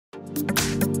Hi!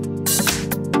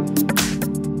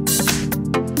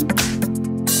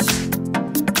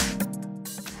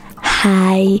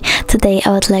 Today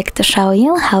I would like to show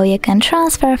you how you can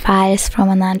transfer files from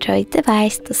an Android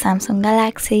device to Samsung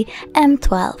Galaxy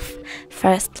M12.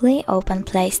 Firstly, open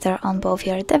Play Store on both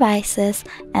your devices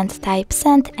and type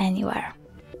Send Anywhere.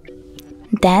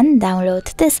 Then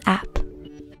download this app.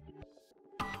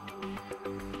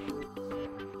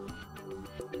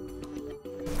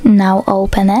 Now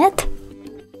open it.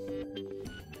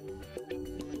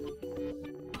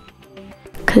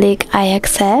 Click I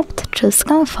accept, choose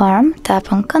Confirm,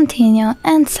 tap on Continue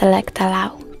and select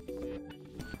Allow.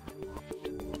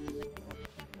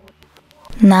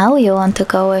 Now you want to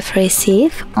go with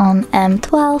Receive on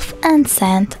M12 and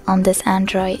Send on this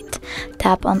Android.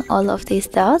 Tap on all of these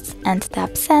dots and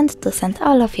tap Send to send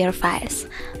all of your files.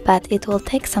 But it will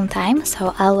take some time,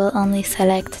 so I will only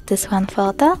select this one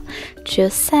photo,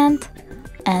 choose Send,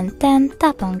 and then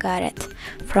tap on Got It.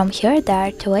 From here there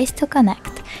are two ways to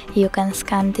connect. You can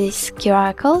scan this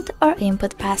QR code or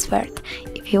input password.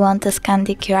 If you want to scan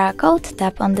the QR code,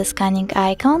 tap on the scanning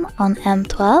icon on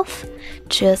M12,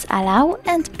 choose Allow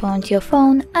and point your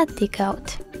phone at the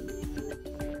code.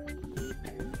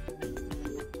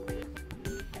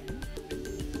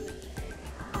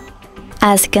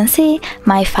 As you can see,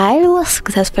 my file was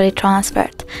successfully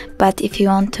transferred, but if you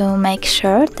want to make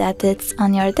sure that it's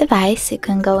on your device, you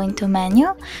can go into Menu,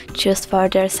 choose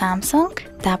Folder Samsung,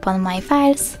 tap on My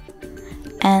Files,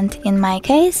 and in my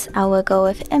case, I will go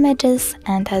with Images,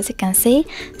 and as you can see,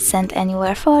 Send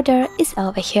Anywhere folder is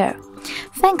over here.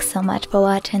 Thanks so much for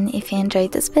watching. If you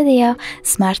enjoyed this video,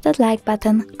 smash that like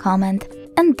button, comment,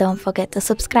 and don't forget to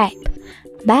subscribe.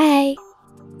 Bye!